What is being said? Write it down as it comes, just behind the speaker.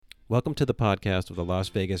Welcome to the podcast of the Las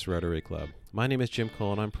Vegas Rotary Club. My name is Jim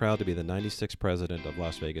Cole, and I'm proud to be the 96th president of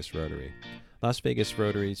Las Vegas Rotary. Las Vegas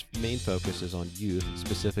Rotary's main focus is on youth,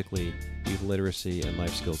 specifically youth literacy and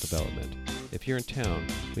life skill development. If you're in town,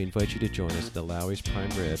 we invite you to join us at the Lowry's Prime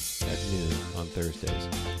Rib at noon on Thursdays.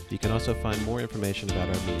 You can also find more information about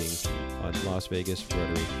our meetings on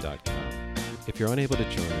lasvegasrotary.com. If you're unable to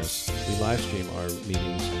join us, we live stream our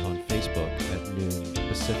meetings on Facebook at noon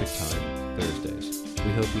Pacific Time, Thursdays. We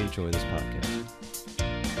hope you enjoy this podcast.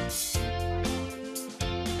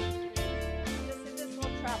 This will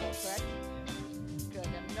travel, correct? Good.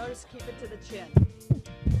 And notice, keep it to the chin.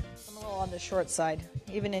 I'm a little on the short side,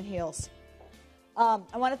 even in heels. I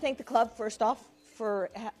want to thank the club, first off, for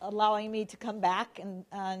allowing me to come back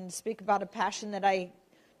and speak about a passion that I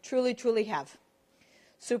truly have.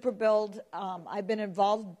 Super Build, I've been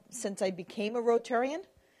involved since I became a Rotarian,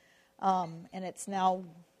 and it's now,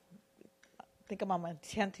 I think I'm on my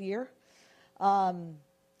 10th year.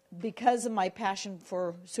 Because of my passion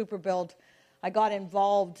for Super Build, I got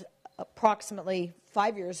involved approximately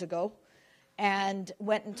 5 years ago and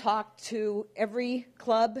went and talked to every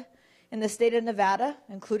club in the state of Nevada,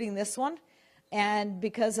 including this one. And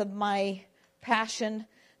because of my passion,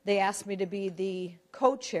 they asked me to be the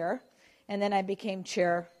co-chair. And then I became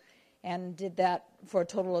chair and did that for a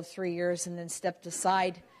total of 3 years, and then stepped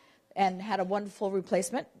aside and had a wonderful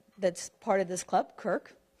replacement that's part of this club,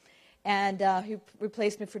 Kirk. And he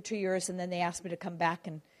replaced me for 2 years, and then they asked me to come back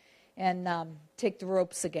and take the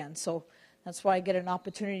ropes again. So that's why I get an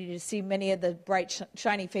opportunity to see many of the bright,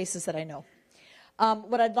 shiny faces that I know.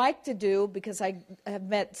 What I'd like to do, because I have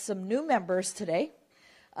met some new members today,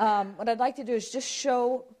 what I'd like to do is just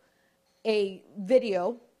show a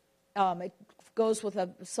video. It goes with a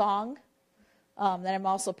song that I'm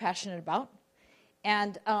also passionate about.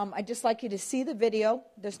 And I'd just like you to see the video.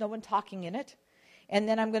 There's no one talking in it. And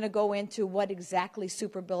then I'm going to go into what exactly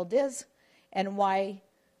Super Build is and why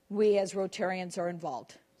we as Rotarians are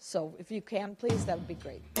involved. So if you can, please, that would be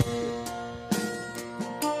great.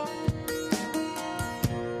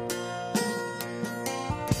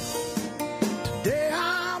 Today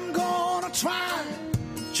I'm going to try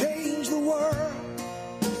to change the world.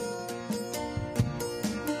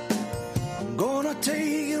 I'm gonna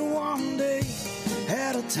take it one day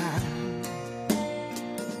at a time.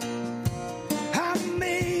 I've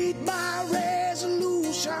made my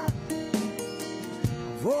resolution.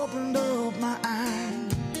 I've opened up my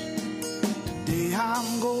eyes. Today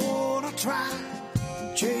I'm gonna try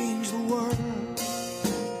to change the world.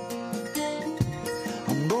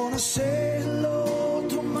 I'm gonna say hello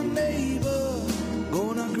to my neighbor.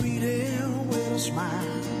 Gonna greet him with a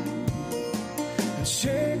smile and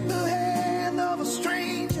shake the hand of a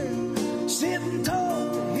stranger, sit and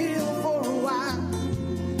talk to him for a while.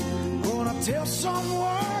 Gonna tell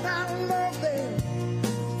someone I love them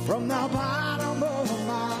from the bottom of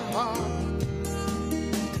my heart.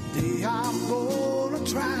 Today I'm gonna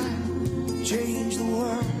try to change the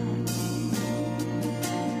world.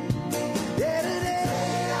 Yeah,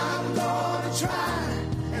 today I'm gonna try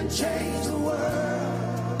and change the world.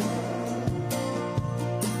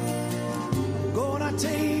 Gonna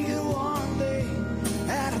take it one day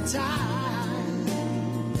at a time.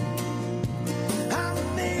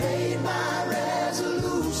 I've made my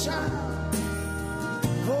resolution.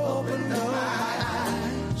 Open up my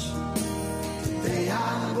eyes. Today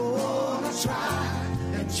I'm gonna try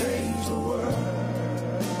and change the world.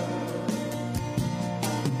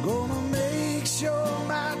 Gonna make sure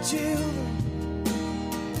my children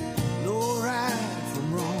know right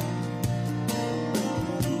from wrong.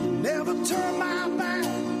 Never turn my back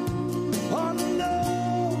on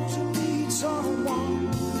those who need someone.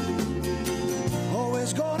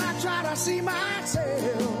 Always gonna try to see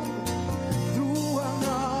myself through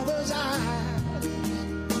another's eyes.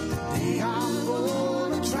 Today I'm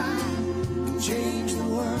gonna try to change the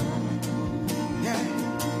world. Yeah.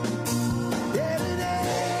 Yeah,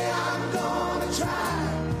 today I'm gonna try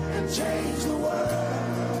and change the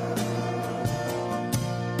world.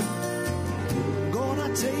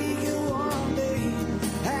 Gonna take it one day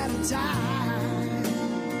at a time.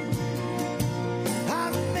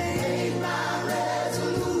 I've made my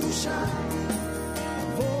resolution.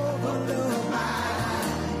 I've opened up my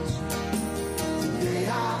eyes. Today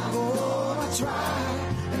I'm gonna try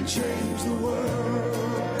and change the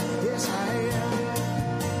world. Yes, I am.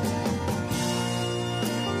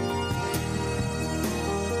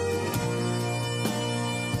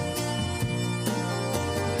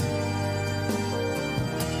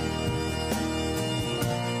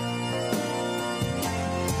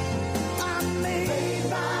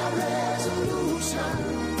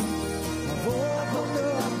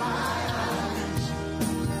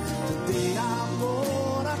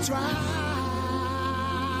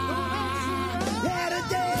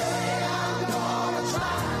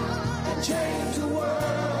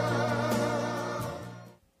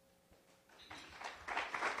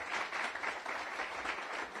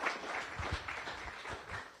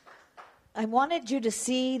 I wanted you to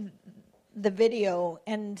see the video,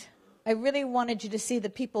 and I really wanted you to see the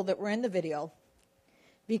people that were in the video,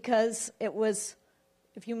 because it was,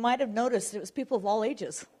 if you might have noticed, it was people of all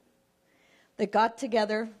ages that got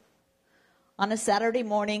together on a Saturday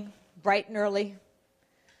morning, bright and early,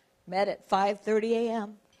 met at 5:30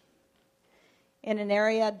 a.m. in an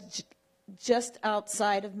area just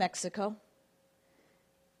outside of Mexico,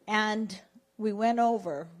 and we went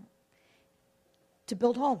over to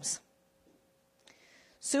build homes.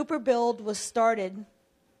 SuperBuild was started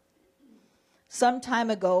some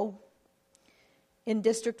time ago in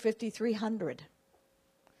District 5300,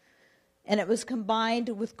 and it was combined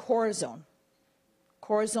with Corazon,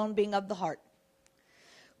 Corazon being of the heart.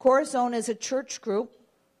 Corazon is a church group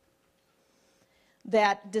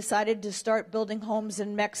that decided to start building homes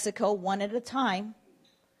in Mexico one at a time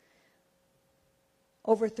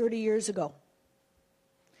over 30 years ago.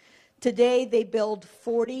 Today, they build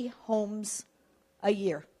 40 homes a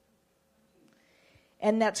year.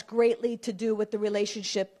 And that's greatly to do with the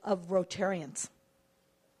relationship of Rotarians.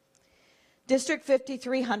 District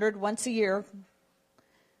 5300, once a year,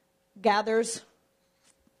 gathers,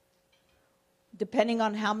 depending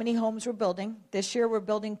on how many homes we're building. This year, we're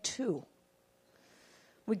building 2.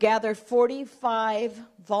 We gather 45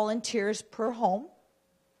 volunteers per home.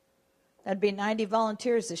 That'd be 90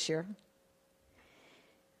 volunteers this year.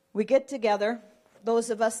 We get together,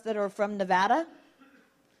 those of us that are from Nevada,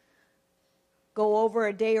 go over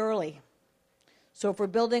a day early. So if we're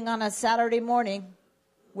building on a Saturday morning,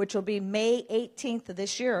 which will be May 18th of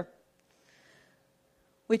this year,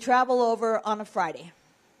 we travel over on a Friday.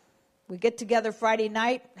 We get together Friday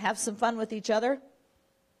night, have some fun with each other,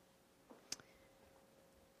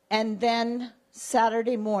 and then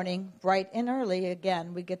Saturday morning, bright and early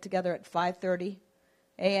again, we get together at 5:30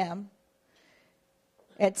 a.m.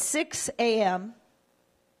 At 6 a.m.,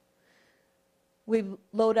 we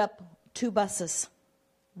load up 2 buses,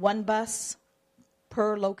 1 bus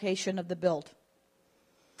per location of the build.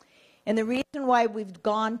 And the reason why we've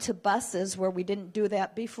gone to buses where we didn't do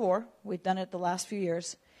that before, we've done it the last few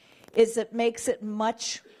years, is it makes it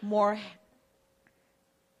much more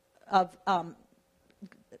of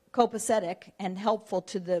copacetic and helpful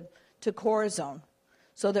to Corazon,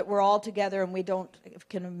 so that we're all together and we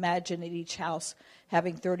can imagine at each house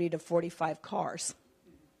having 30 to 45 cars.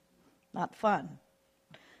 Not fun.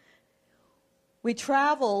 We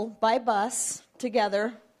travel by bus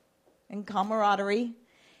together in camaraderie,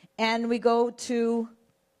 and we go to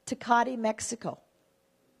Tecate, Mexico,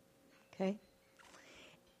 okay,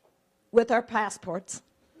 with our passports.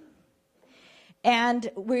 And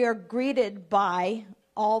we are greeted by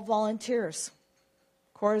all volunteers.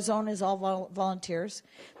 Corazon is all volunteers.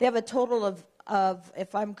 They have a total of,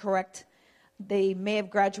 if I'm correct, they may have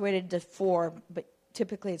graduated to 4, but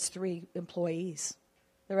typically it's 3 employees.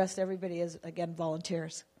 The rest, everybody is, again,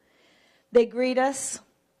 volunteers. They greet us,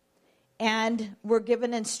 and we're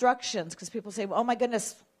given instructions, because people say, oh my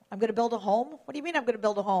goodness, I'm going to build a home? What do you mean I'm going to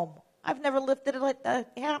build a home? I've never lifted a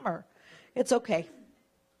hammer. It's okay.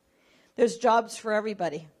 There's jobs for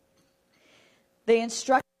everybody. They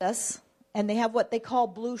instruct us, and they have what they call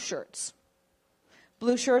blue shirts.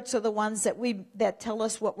 Blue shirts are the ones that tell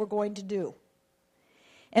us what we're going to do.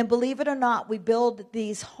 And believe it or not, we build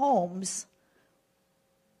these homes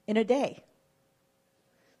in a day.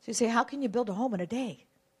 So you say, how can you build a home in a day?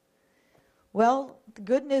 Well, the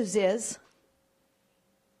good news is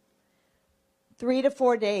 3 to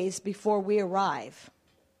 4 days before we arrive,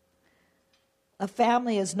 a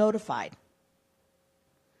family is notified.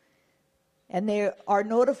 And they are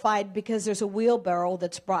notified because there's a wheelbarrow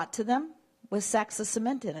that's brought to them with sacks of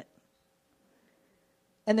cement in it.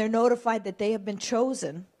 And they're notified that they have been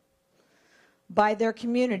chosen by their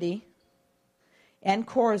community and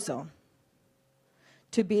Corazon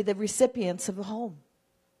to be the recipients of a home.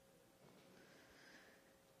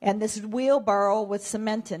 And this wheelbarrow with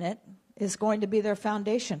cement in it is going to be their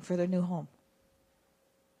foundation for their new home.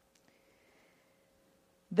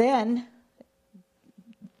 Then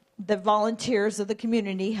the volunteers of the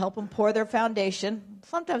community help them pour their foundation,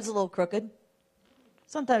 sometimes a little crooked,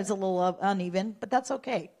 sometimes a little uneven, but that's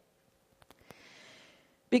okay.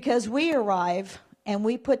 Because we arrive and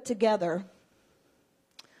we put together,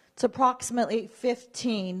 it's approximately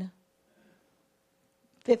 15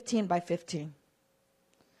 by 15.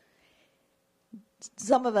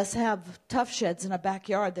 Some of us have tough sheds in a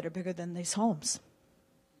backyard that are bigger than these homes.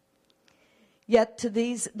 Yet to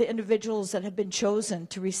the individuals that have been chosen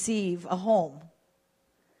to receive a home,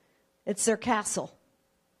 it's their castle.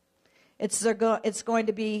 It's going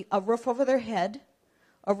to be a roof over their head,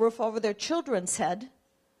 a roof over their children's head,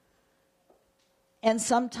 and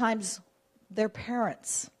sometimes their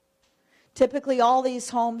parents. Typically, all these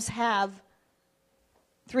homes have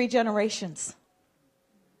 3 generations.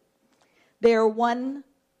 They are one,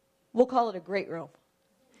 we'll call it a great room.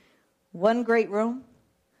 One great room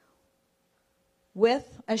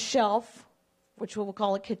with a shelf, which we'll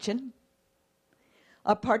call a kitchen,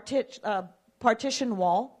 a partition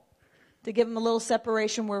wall to give them a little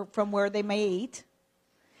separation from where they may eat,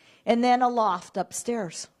 and then a loft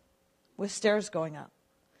upstairs with stairs going up.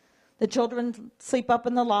 The children sleep up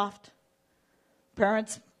in the loft,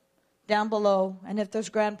 parents down below, and if there's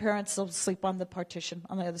grandparents, they'll sleep on the partition,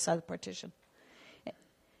 on the other side of the partition.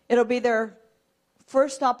 It'll be their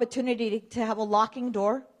first opportunity to have a locking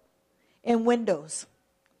door and windows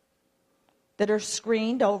that are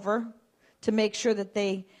screened over to make sure that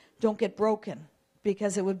they don't get broken,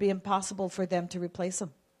 because it would be impossible for them to replace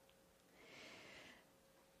them.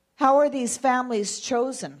 How are these families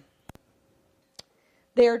chosen?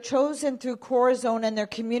 They are chosen through Corazon and their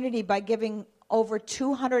community by giving over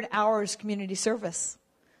 200 hours community service,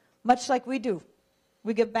 much like we do.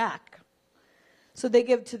 We give back. So they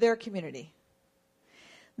give to their community.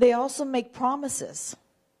 They also make promises.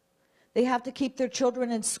 They have to keep their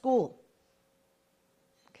children in school.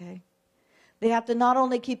 Okay? They have to not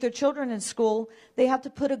only keep their children in school, they have to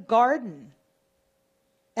put a garden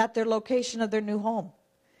at their location of their new home.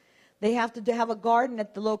 They have to have a garden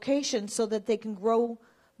at the location so that they can grow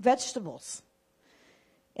vegetables.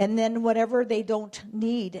 And then whatever they don't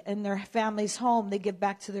need in their family's home, they give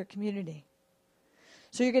back to their community.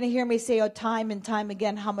 So you're going to hear me say time and time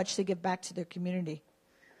again how much they give back to their community.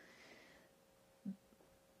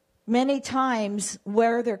 Many times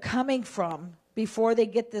where they're coming from before they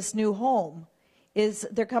get this new home is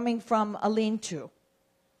they're coming from a lean-to.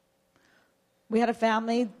 We had a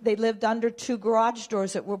family, they lived under 2 garage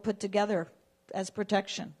doors that were put together as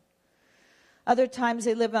protection. Other times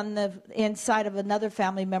they live on the inside of another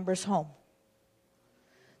family member's home.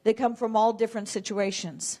 They come from all different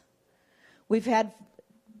situations. We've had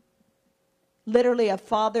literally a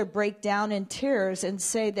father break down in tears and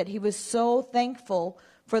say that he was so thankful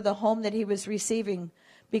for the home that he was receiving,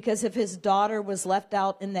 because if his daughter was left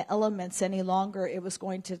out in the elements any longer, it was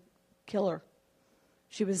going to kill her.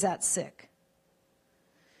 She was that sick.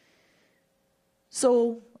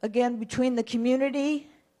 So again, between the community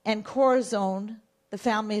and Corazon, the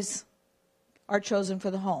families are chosen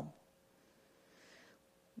for the home.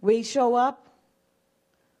 We show up,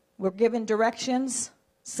 we're given directions.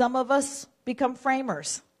 Some of us become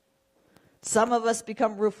framers. Some of us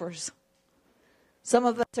become roofers. Some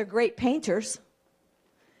of us are great painters.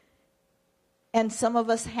 And some of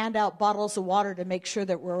us hand out bottles of water to make sure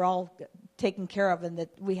that we're all taken care of and that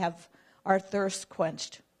we have our thirst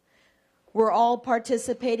quenched. We're all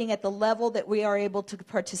participating at the level that we are able to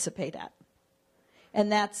participate at. And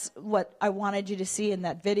that's what I wanted you to see in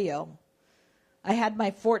that video. I had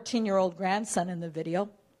my 14-year-old grandson in the video.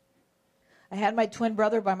 I had my twin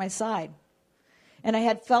brother by my side. And I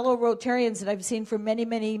had fellow Rotarians that I've seen for many,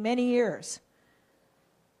 many, many years.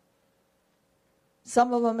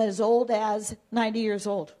 Some of them as old as 90 years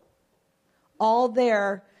old. All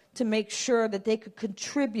there to make sure that they could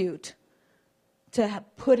contribute to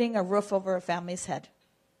putting a roof over a family's head.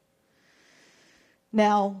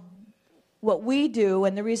 Now, what we do,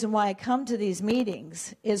 and the reason why I come to these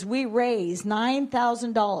meetings, is we raise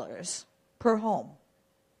 $9,000 per home.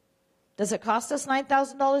 Does it cost us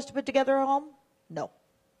 $9,000 to put together a home? No.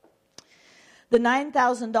 The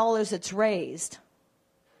 $9,000 that's raised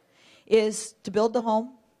is to build the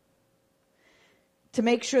home, to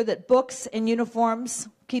make sure that books and uniforms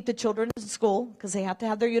keep the children in school, because they have to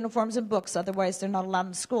have their uniforms and books, otherwise they're not allowed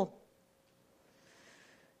in school.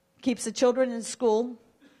 Keeps the children in school,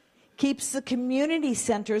 keeps the community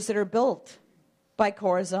centers that are built by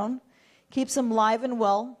Corazon, keeps them live and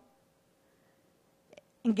well,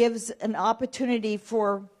 and gives an opportunity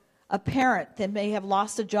for a parent that may have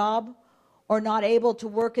lost a job or not able to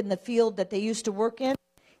work in the field that they used to work in,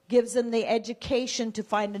 gives them the education to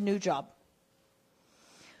find a new job.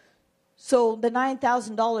 So the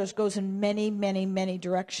 $9,000 goes in many, many, many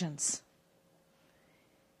directions.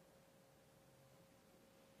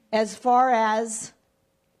 As far as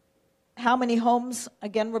how many homes,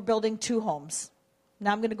 again, we're building 2 homes.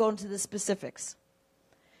 Now I'm going to go into the specifics.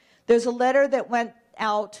 There's a letter that went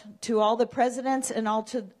out to all the presidents and out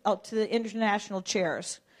to the international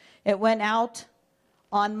chairs. It went out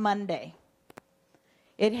on Monday.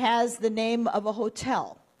 It has the name of a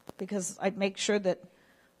hotel, because I make sure that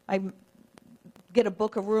I get a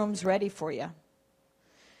book of rooms ready for you.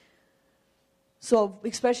 So,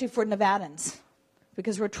 especially for Nevadans,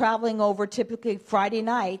 because we're traveling over typically Friday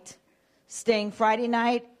night, staying Friday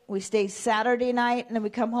night, we stay Saturday night, and then we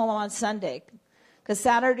come home on Sunday. Because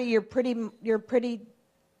Saturday you're pretty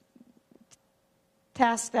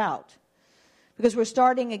tasked out. Because we're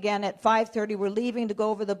starting again at 5:30. We're leaving to go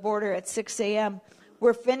over the border at 6 a.m.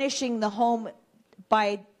 We're finishing the home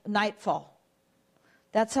by nightfall.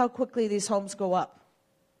 That's how quickly these homes go up.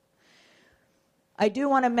 I do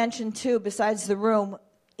want to mention, too, besides the room,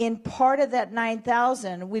 in part of that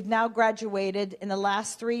 9,000, we've now graduated in the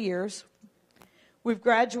last 3 years. We've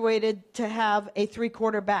graduated to have a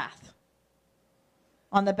 3-quarter bath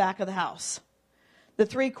on the back of the house. The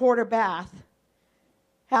 3-quarter bath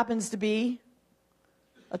happens to be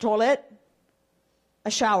a toilet,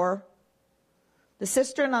 a shower, the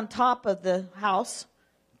cistern on top of the house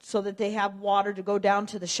so that they have water to go down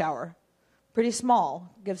to the shower. Pretty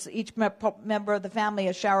small. Gives each member of the family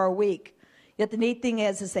a shower a week. Yet the neat thing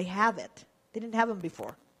is they have it. They didn't have them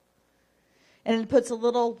before. And it puts a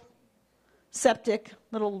little septic,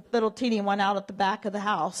 little teeny one out at the back of the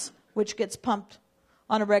house, which gets pumped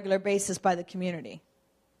on a regular basis by the community.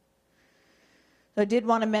 So I did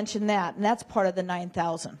want to mention that, and that's part of the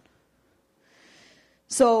 9,000.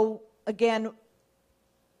 So again,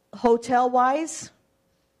 hotel-wise,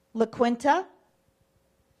 La Quinta.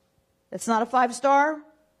 It's not a 5-star,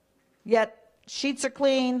 yet sheets are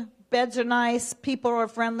clean, beds are nice, people are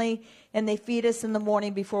friendly, and they feed us in the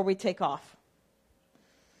morning before we take off.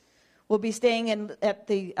 We'll be staying in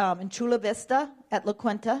Chula Vista at La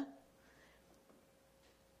Quinta.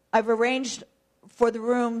 I've arranged for the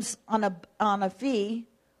rooms on a fee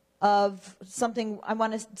of something, I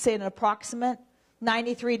want to say an approximate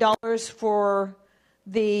 $93 for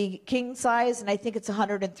the king size, and I think it's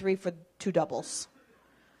 $103 for 2 doubles.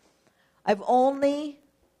 I've only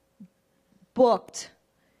booked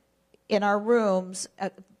in our rooms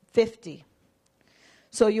at 50.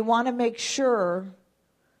 So you want to make sure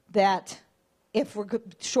that if we're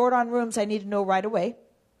short on rooms, I need to know right away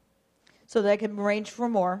so that I can arrange for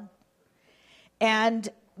more. And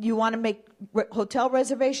you want to make hotel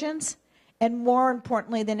reservations. And more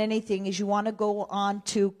importantly than anything is you want to go on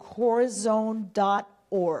to Corazon.org.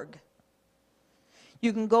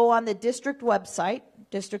 You can go on the district website,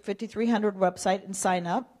 District 5300 website, and sign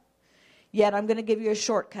up. Yet I'm going to give you a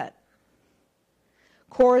shortcut.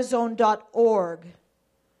 Corazon.org.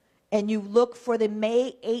 And you look for the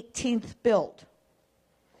May 18th build.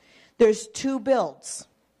 There's 2 builds.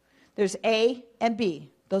 There's A and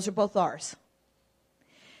B. Those are both ours.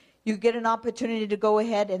 You get an opportunity to go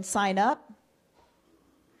ahead and sign up.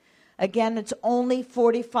 Again, it's only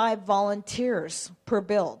 45 volunteers per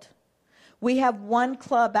build. We have one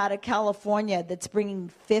club out of California that's bringing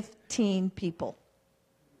 15 people.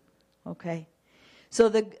 Okay?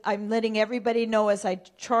 So I'm letting everybody know as I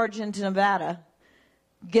charge into Nevada,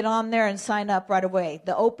 get on there and sign up right away.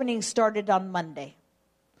 The opening started on Monday.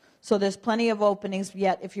 So there's plenty of openings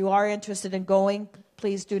yet. If you are interested in going,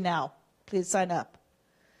 please do now. Please sign up.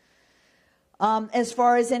 As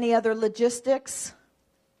far as any other logistics,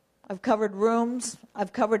 I've covered rooms.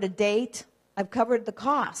 I've covered a date. I've covered the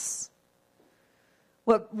costs.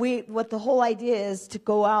 What the whole idea is to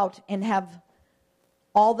go out and have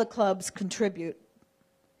all the clubs contribute.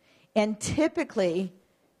 And typically,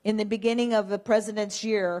 in the beginning of a president's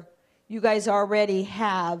year, you guys already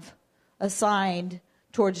have assigned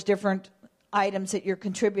towards different items that you're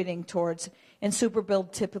contributing towards, and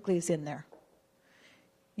Superbuild typically is in there.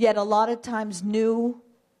 Yet a lot of times new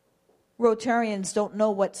Rotarians don't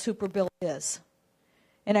know what Superbuild is.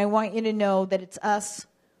 And I want you to know that it's us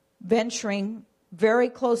venturing very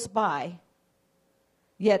close by,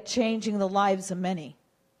 yet changing the lives of many.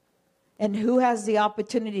 And who has the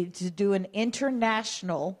opportunity to do an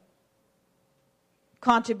international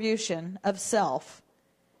contribution of self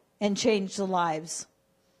and change the lives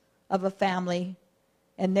of a family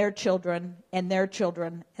and their children and their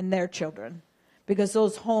children and their children, because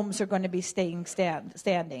those homes are going to be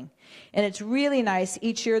standing. And it's really nice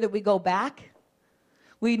each year that we go back,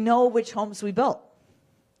 we know which homes we built.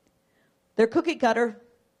 They're cookie cutter,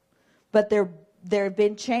 but they've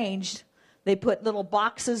been changed. They put little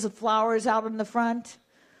boxes of flowers out in the front.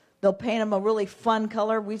 They'll paint them a really fun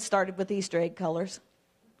color. We started with Easter egg colors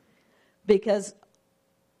because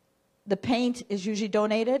the paint is usually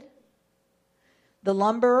donated, the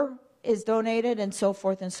lumber is donated, and so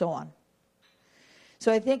forth and so on.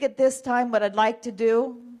 So I think at this time what I'd like to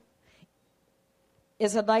do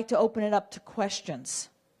is I'd like to open it up to questions.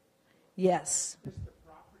 Yes. Is the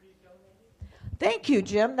property donated? Thank you,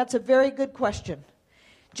 Jim. That's a very good question.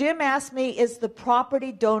 Jim asked me, is the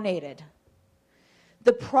property donated?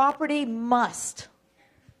 The property must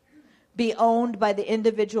be owned by the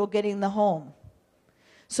individual getting the home.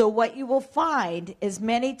 So what you will find is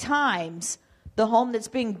many times the home that's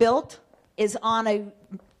being built is on a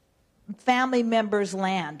family member's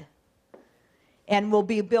land, and will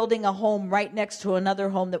be building a home right next to another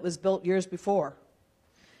home that was built years before.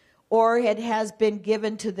 Or it has been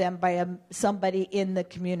given to them by somebody in the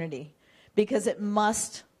community, because it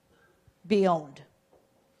must be owned.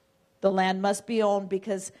 The land must be owned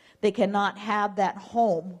because they cannot have that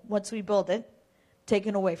home, once we build it,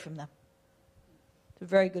 taken away from them. It's a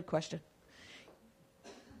very good question.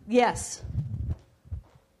 Yes?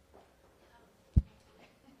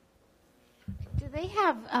 Do they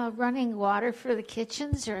have running water for the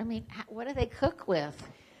kitchens? Or, I mean, what do they cook with?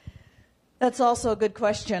 That's also a good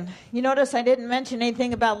question. You notice I didn't mention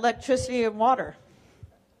anything about electricity and water.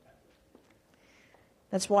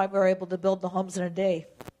 That's why we're able to build the homes in a day.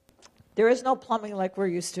 There is no plumbing like we're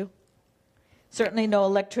used to. Certainly no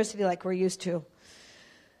electricity like we're used to.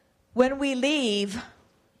 When we leave,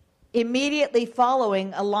 immediately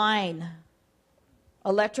following a line,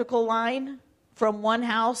 electrical line, from one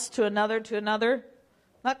house to another,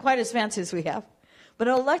 not quite as fancy as we have, but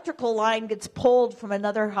an electrical line gets pulled from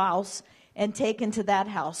another house and taken to that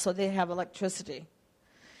house so they have electricity.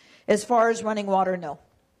 As far as running water, no.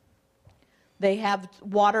 They have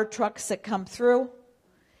water trucks that come through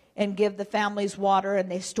and give the families water, and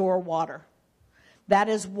they store water. That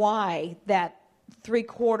is why that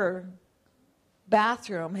 3/4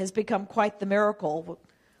 bathroom has become quite the miracle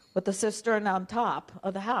with the cistern on top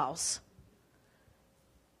of the house.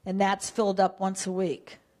 And that's filled up once a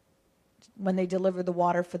week when they deliver the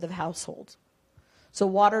water for the household. So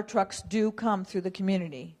water trucks do come through the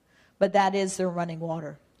community, but that is their running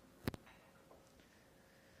water.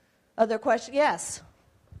 Other questions? Yes.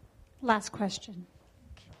 Last question.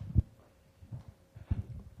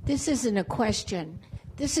 This isn't a question.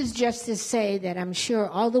 This is just to say that I'm sure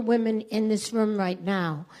all the women in this room right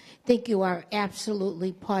now think you are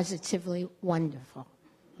absolutely, positively wonderful.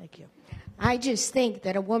 Thank you. I just think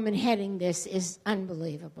that a woman heading this is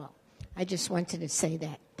unbelievable. I just wanted to say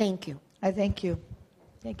that. Thank you. I thank you.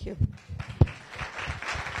 Thank you.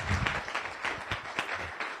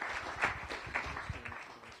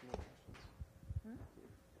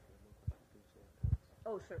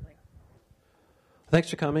 Oh, certainly. Thanks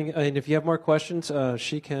for coming. And if you have more questions,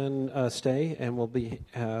 she can stay, and we'll be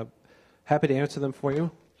happy to answer them for you.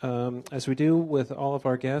 As we do with all of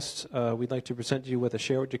our guests, we'd like to present you with a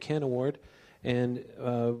Share What You Can award. And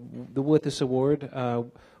with this award,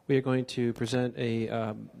 we are going to present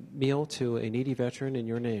a meal to a needy veteran in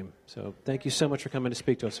your name. So thank you so much for coming to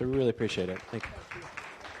speak to us. I really appreciate it. Thank you.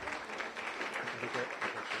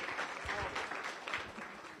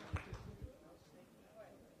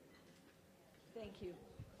 Thank you.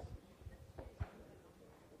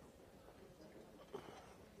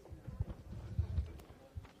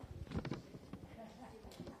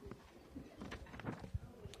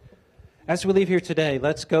 As we leave here today,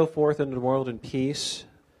 let's go forth into the world in peace.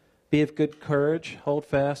 Be of good courage. Hold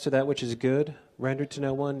fast to that which is good. Render to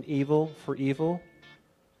no one evil for evil.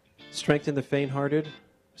 Strengthen the faint-hearted.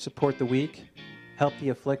 Support the weak. Help the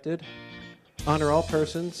afflicted. Honor all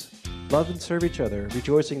persons. Love and serve each other,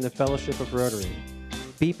 rejoicing in the fellowship of Rotary.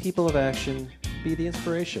 Be people of action. Be the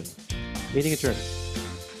inspiration. Meeting adjourned.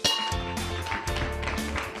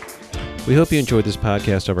 We hope you enjoyed this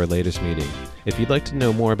podcast of our latest meeting. If you'd like to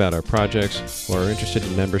know more about our projects or are interested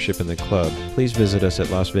in membership in the club, please visit us at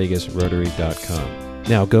LasVegasRotary.com.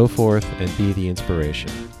 Now go forth and be the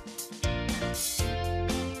inspiration.